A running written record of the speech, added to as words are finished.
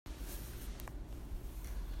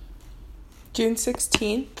June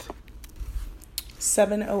 16th,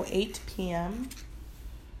 7:08 p.m.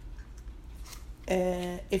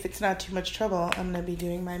 If it's not too much trouble, I'm going to be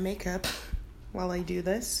doing my makeup while I do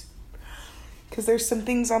this. Because there's some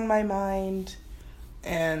things on my mind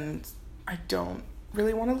and I don't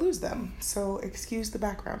really want to lose them. So excuse the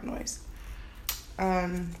background noise.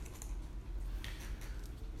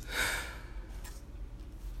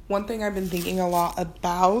 One thing I've been thinking a lot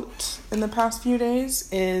about in the past few days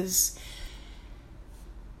is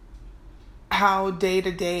how day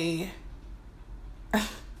to day,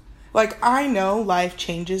 like, I know life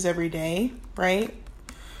changes every day, right?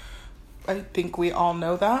 I think we all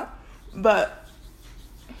know that, but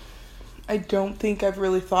I don't think I've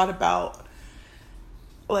really thought about,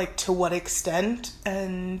 like, to what extent,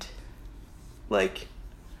 and, like,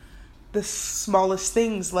 the smallest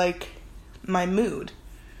things, like my mood.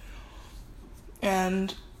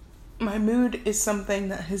 And my mood is something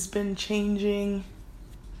that has been changing,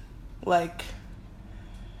 like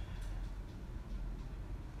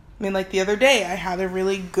the other day I had a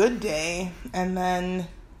really good day, and then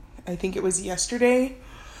I think it was yesterday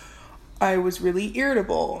I was really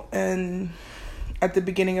irritable, and at the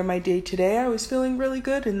beginning of my day today I was feeling really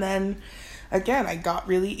good, and then again I got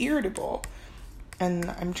really irritable, and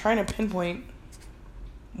I'm trying to pinpoint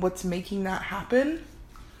what's making that happen.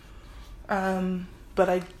 But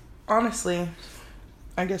I honestly,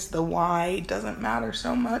 I guess the why doesn't matter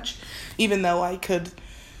so much, even though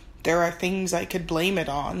there are things I could blame it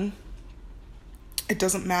on. It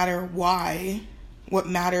doesn't matter why. What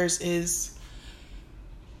matters is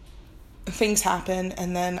things happen,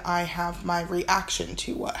 and then I have my reaction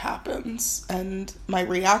to what happens. And my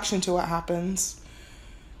reaction to what happens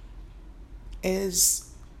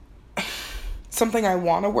is something I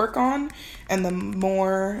want to work on, and the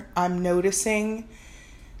more I'm noticing,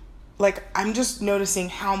 like, I'm just noticing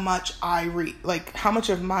how much how much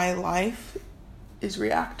of my life is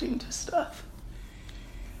reacting to stuff.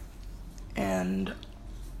 And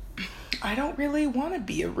I don't really want to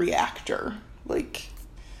be a reactor. Like,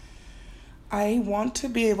 I want to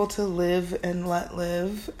be able to live and let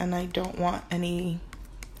live, and I don't want any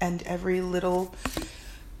and every little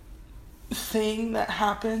thing that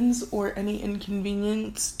happens or any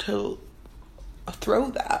inconvenience to throw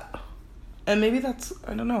that. And maybe that's,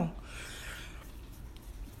 I don't know,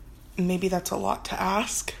 maybe that's a lot to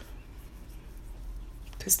ask,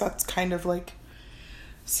 because that's kind of like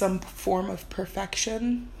some form of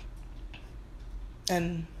perfection,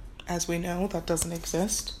 and as we know, that doesn't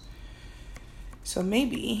exist. So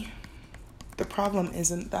maybe the problem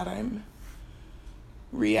isn't that I'm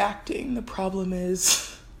reacting. The problem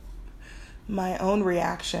is my own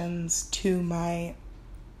reactions to my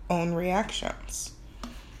own reactions.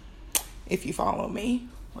 If you follow me,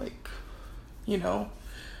 like, you know,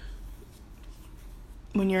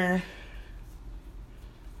 when you're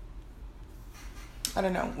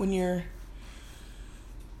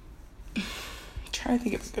trying to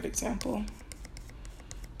think of a good example.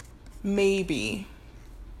 Maybe,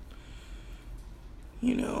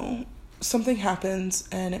 you know, something happens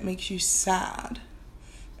and it makes you sad.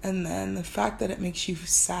 And then the fact that it makes you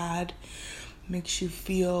sad makes you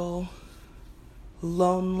feel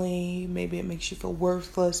lonely. Maybe it makes you feel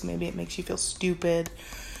worthless. Maybe it makes you feel stupid,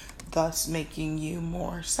 thus making you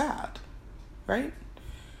more sad, right?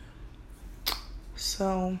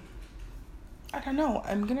 So, I don't know.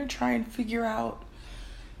 I'm going to try and figure out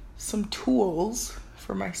some tools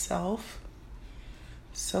for myself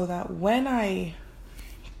so that when I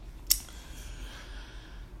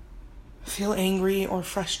feel angry or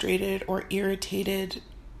frustrated or irritated,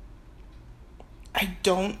 I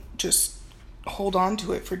don't just hold on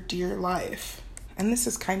to it for dear life. And this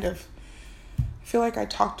is kind of, I feel like I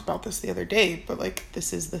talked about this the other day, but like,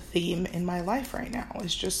 this is the theme in my life right now,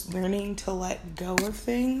 is just learning to let go of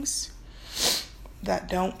things that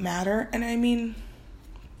don't matter. And I mean,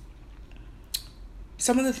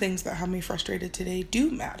 some of the things that have me frustrated today do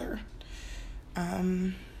matter.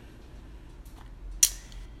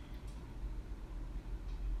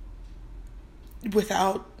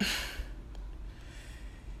 Without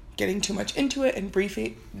getting too much into it and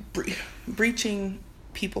breaching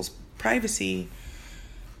people's privacy,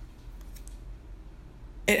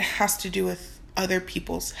 it has to do with other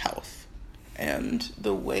people's health and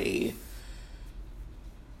the way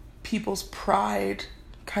people's pride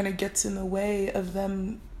kind of gets in the way of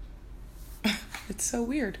them. It's so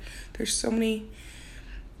weird. There's so many.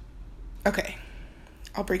 Okay,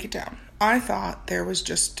 I'll break it down. I thought I was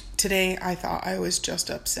just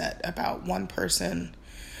upset about one person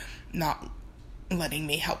not letting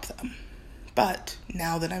me help them. But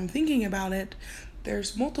now that I'm thinking about it,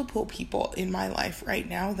 there's multiple people in my life right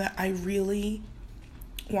now that I really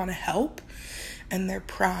want to help, and their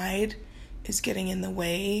pride is getting in the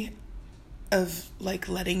way of like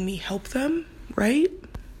letting me help them, right?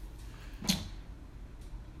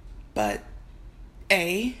 But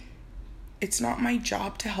it's not my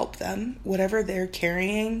job to help them. Whatever they're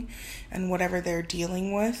carrying and whatever they're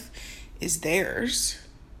dealing with is theirs.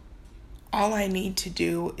 All I need to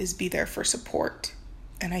do is be there for support.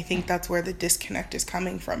 And I think that's where the disconnect is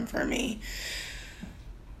coming from for me.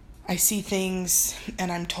 I see things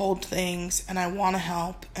and I'm told things and I want to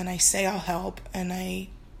help and I say I'll help and I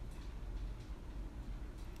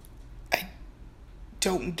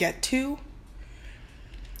don't get to.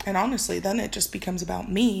 And honestly, then it just becomes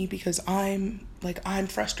about me because I'm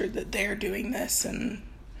frustrated that they're doing this and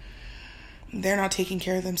they're not taking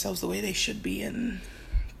care of themselves the way they should be and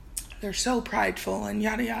they're so prideful and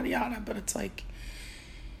yada, yada, yada. But it's like,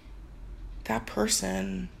 that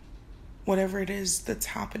person, whatever it is that's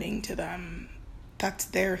happening to them, that's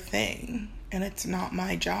their thing. And it's not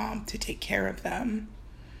my job to take care of them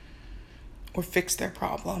or fix their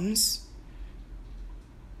problems.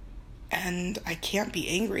 And I can't be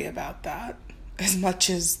angry about that as much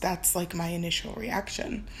as that's like my initial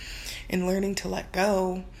reaction. In learning to let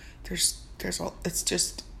go, it's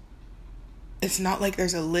not like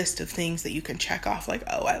there's a list of things that you can check off like,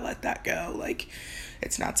 oh, I let that go. Like,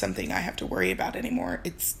 it's not something I have to worry about anymore.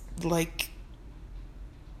 It's like,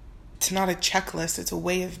 it's not a checklist, it's a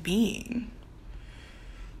way of being.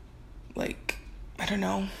 Like, I don't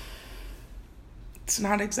know. It's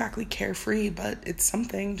not exactly carefree, but it's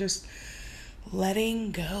something, just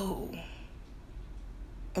letting go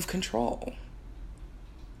of control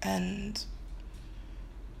and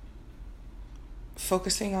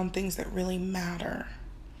focusing on things that really matter,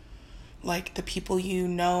 like the people you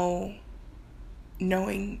know,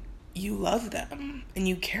 knowing you love them and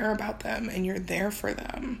you care about them and you're there for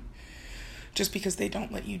them. Just because they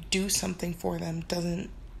don't let you do something for them doesn't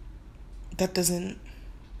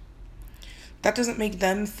make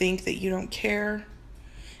them think that you don't care,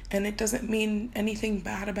 and it doesn't mean anything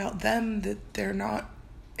bad about them that they're not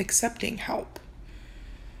accepting help.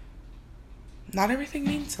 Not everything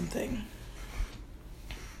means something.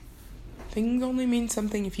 Things only mean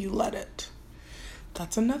something if you let it.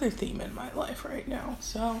 That's another theme in my life right now.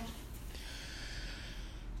 So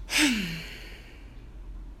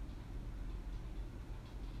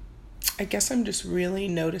I guess I'm just really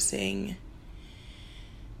noticing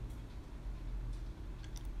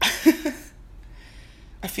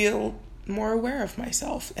I feel more aware of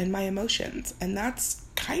myself and my emotions, and that's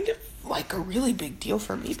kind of like a really big deal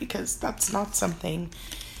for me because that's not something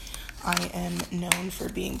I am known for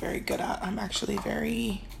being very good at. I'm actually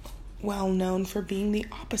very well known for being the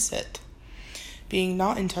opposite, being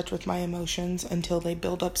not in touch with my emotions until they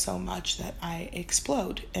build up so much that I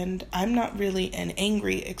explode. And I'm not really an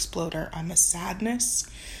angry exploder, I'm a sadness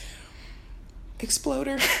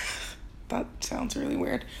exploder. That sounds really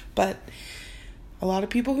weird, but a lot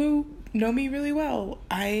of people who know me really well,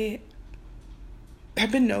 I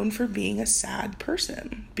have been known for being a sad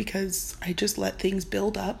person because I just let things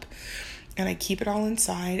build up and I keep it all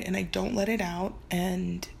inside and I don't let it out,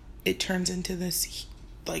 and it turns into this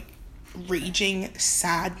like raging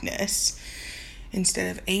sadness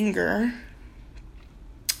instead of anger.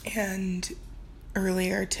 And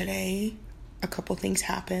earlier today, a couple things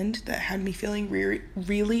happened that had me feeling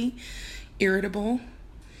really irritable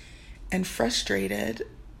and frustrated,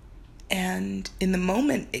 and in the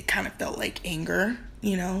moment it kind of felt like anger,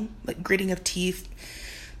 like gritting of teeth,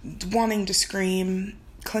 wanting to scream,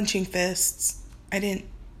 clenching fists. I didn't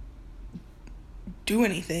do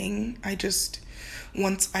anything.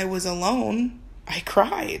 Once I was alone, I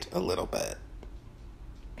cried a little bit.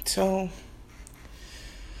 So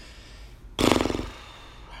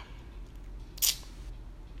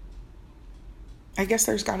I guess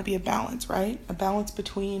there's got to be a balance, right? A balance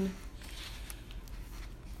between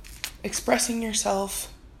expressing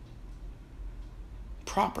yourself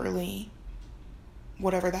properly,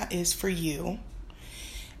 whatever that is for you,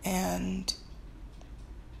 and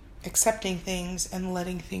accepting things and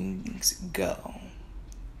letting things go.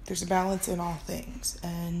 There's a balance in all things,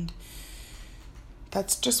 and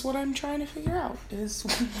that's just what I'm trying to figure out, is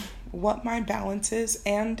what my balance is,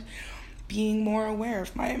 and being more aware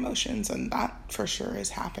of my emotions, and that for sure is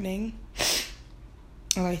happening.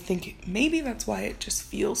 And I think maybe that's why it just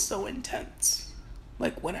feels so intense.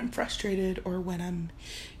 Like when I'm frustrated or when I'm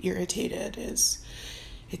irritated,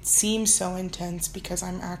 it seems so intense because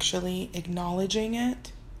I'm actually acknowledging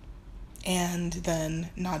it and then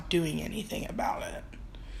not doing anything about it.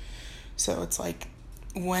 So it's like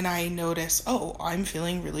when I notice, oh, I'm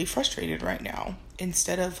feeling really frustrated right now,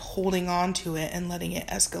 instead of holding on to it and letting it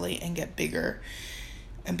escalate and get bigger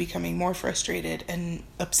and becoming more frustrated and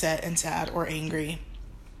upset and sad or angry,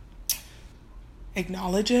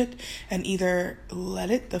 acknowledge it and either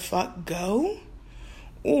let it the fuck go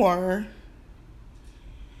or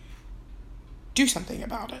do something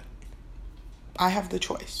about it. I have the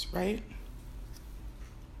choice, right?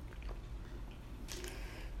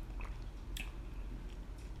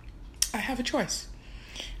 I have a choice.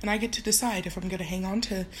 And I get to decide if I'm going to hang on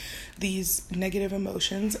to these negative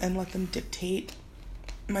emotions and let them dictate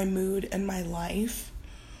my mood and my life,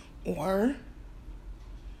 or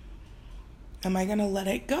am I going to let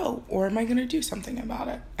it go, or am I going to do something about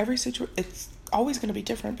it? Every situation, it's always going to be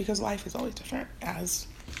different because life is always different, as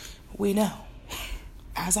we know,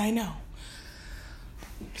 as I know.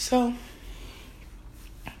 So,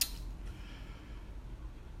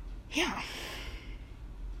 yeah.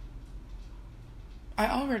 I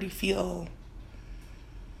already feel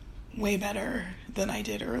way better than I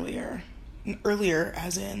did earlier. Earlier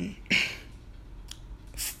as in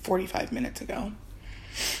 45 minutes ago.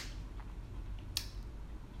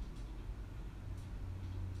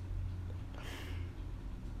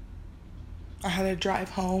 I had a drive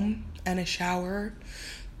home and a shower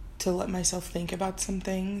to let myself think about some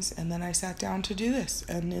things, and then I sat down to do this.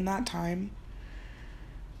 And in that time,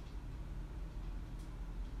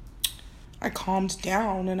 I calmed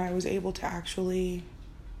down and I was able to actually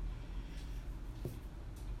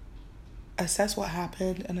assess what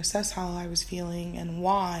happened and assess how I was feeling and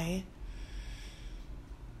why.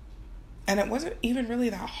 And it wasn't even really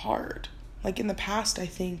that hard. Like in the past, I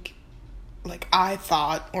think, like I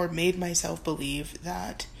thought or made myself believe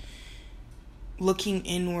that looking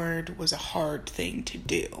inward was a hard thing to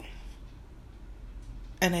do.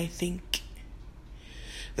 And I think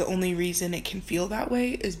the only reason it can feel that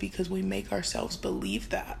way is because we make ourselves believe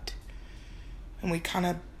that. And we kind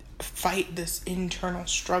of fight this internal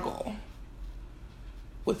struggle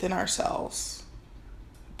within ourselves.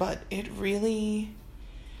 But it really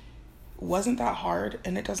wasn't that hard,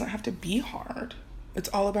 and it doesn't have to be hard. It's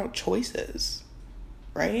all about choices,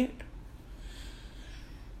 right?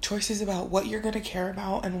 Choices about what you're going to care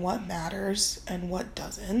about and what matters and what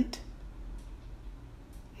doesn't.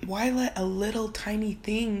 Why let a little tiny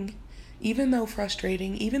thing, even though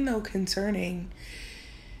frustrating, even though concerning,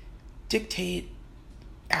 dictate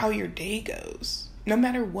how your day goes, no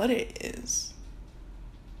matter what it is?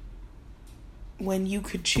 When you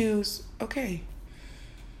could choose, okay,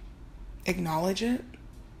 acknowledge it,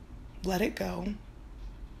 let it go,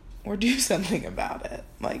 or do something about it.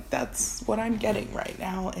 Like, that's what I'm getting right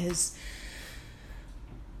now is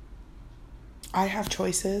I have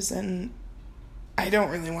choices, and I don't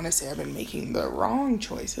really want to say I've been making the wrong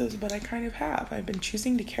choices, but I kind of have. I've been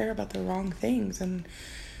choosing to care about the wrong things and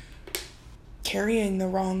carrying the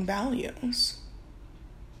wrong values.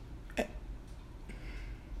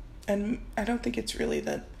 And I don't think it's really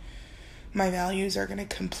that my values are going to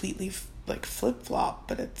completely flip-flop,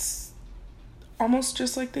 but it's almost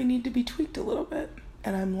just like they need to be tweaked a little bit.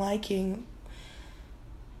 And I'm liking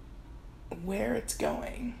where it's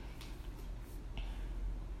going.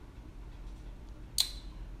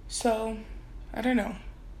 So, I don't know.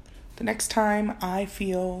 The next time I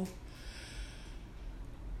feel...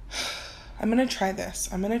 I'm going to try this.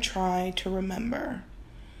 I'm going to try to remember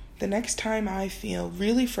the next time I feel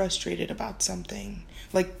really frustrated about something.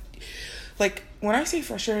 Like when I say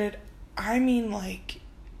frustrated, I mean like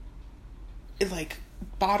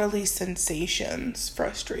bodily sensations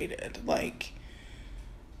frustrated. Like,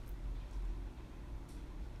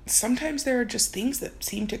 sometimes there are just things that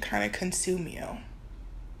seem to kind of consume you.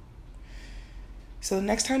 So the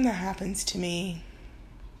next time that happens to me,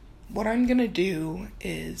 what I'm going to do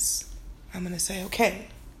is I'm going to say, okay,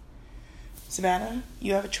 Savannah,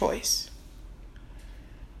 you have a choice.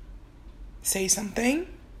 Say something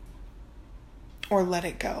or let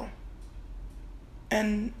it go.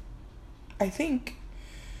 And I think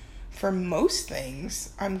for most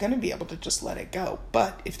things, I'm going to be able to just let it go.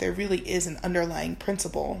 But if there really is an underlying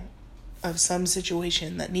principle of some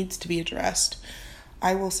situation that needs to be addressed,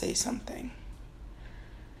 I will say something.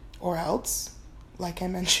 Or else, like I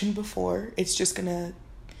mentioned before, it's just going to,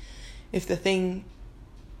 if the thing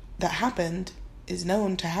that happened is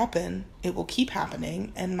known to happen, it will keep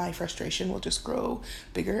happening, and my frustration will just grow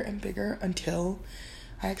bigger and bigger until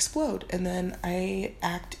I explode, and then I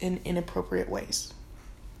act in inappropriate ways.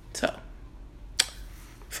 So,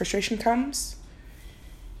 frustration comes,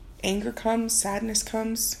 anger comes, sadness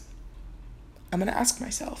comes. I'm going to ask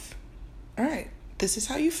myself, all right, this is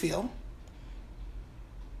how you feel.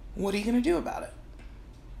 What are you going to do about it?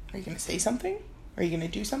 Are you going to say something? Are you going to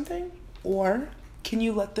do something? Or can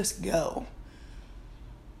you let this go?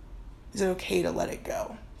 Is it okay to let it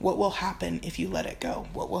go? What will happen if you let it go?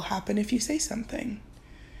 What will happen if you say something?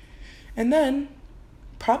 And then,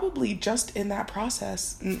 probably just in that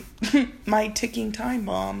process, my ticking time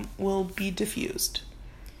bomb will be diffused.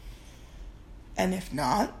 And if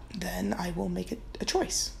not, then I will make a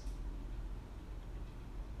choice.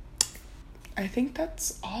 I think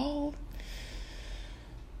that's all.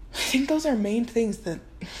 I think those are main things that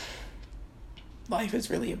life is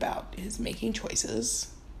really about, is making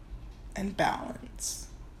choices and balance.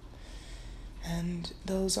 And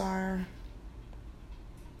those are,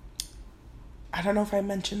 I don't know if I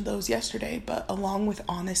mentioned those yesterday, but along with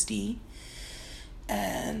honesty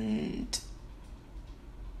and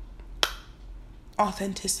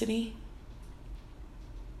authenticity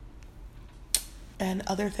and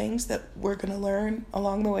other things that we're going to learn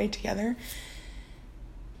along the way together,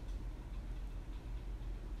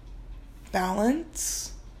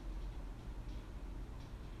 balance,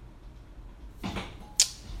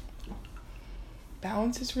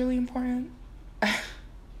 is really important.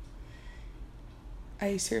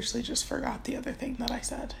 I seriously just forgot the other thing that I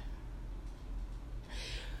said.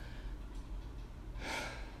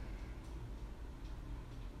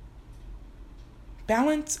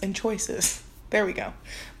 Balance and choices. There we go.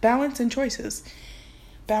 Balance and choices.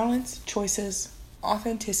 Balance, choices,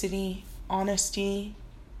 authenticity, honesty,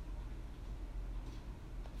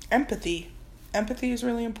 empathy. Empathy is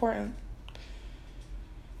really important.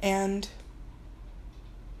 And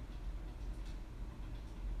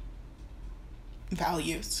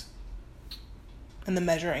values. And the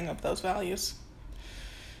measuring of those values.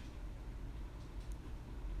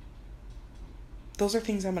 Those are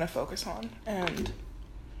things I'm going to focus on. And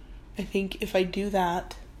I think if I do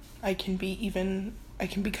that, I can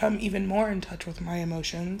become even more in touch with my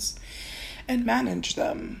emotions and manage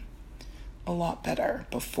them a lot better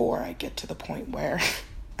before I get to the point where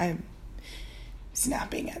I'm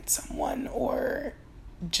snapping at someone or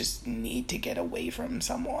just need to get away from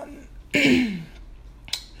someone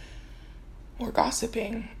or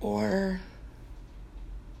gossiping or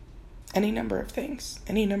any number of things,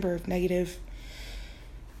 any number of negative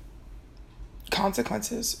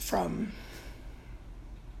consequences from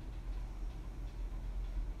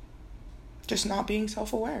just not being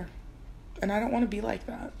self-aware. And I don't want to be like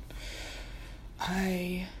that.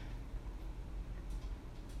 I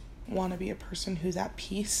want to be a person who's at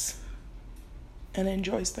peace and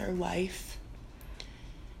enjoys their life.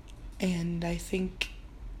 And I think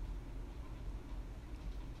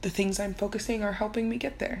the things I'm focusing are helping me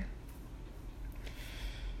get there.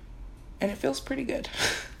 And it feels pretty good.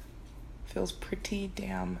 Feels pretty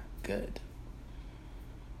damn good.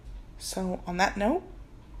 So on that note,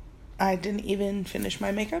 I didn't even finish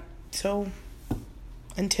my makeup. So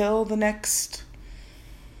until the next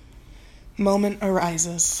moment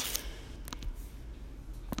arises.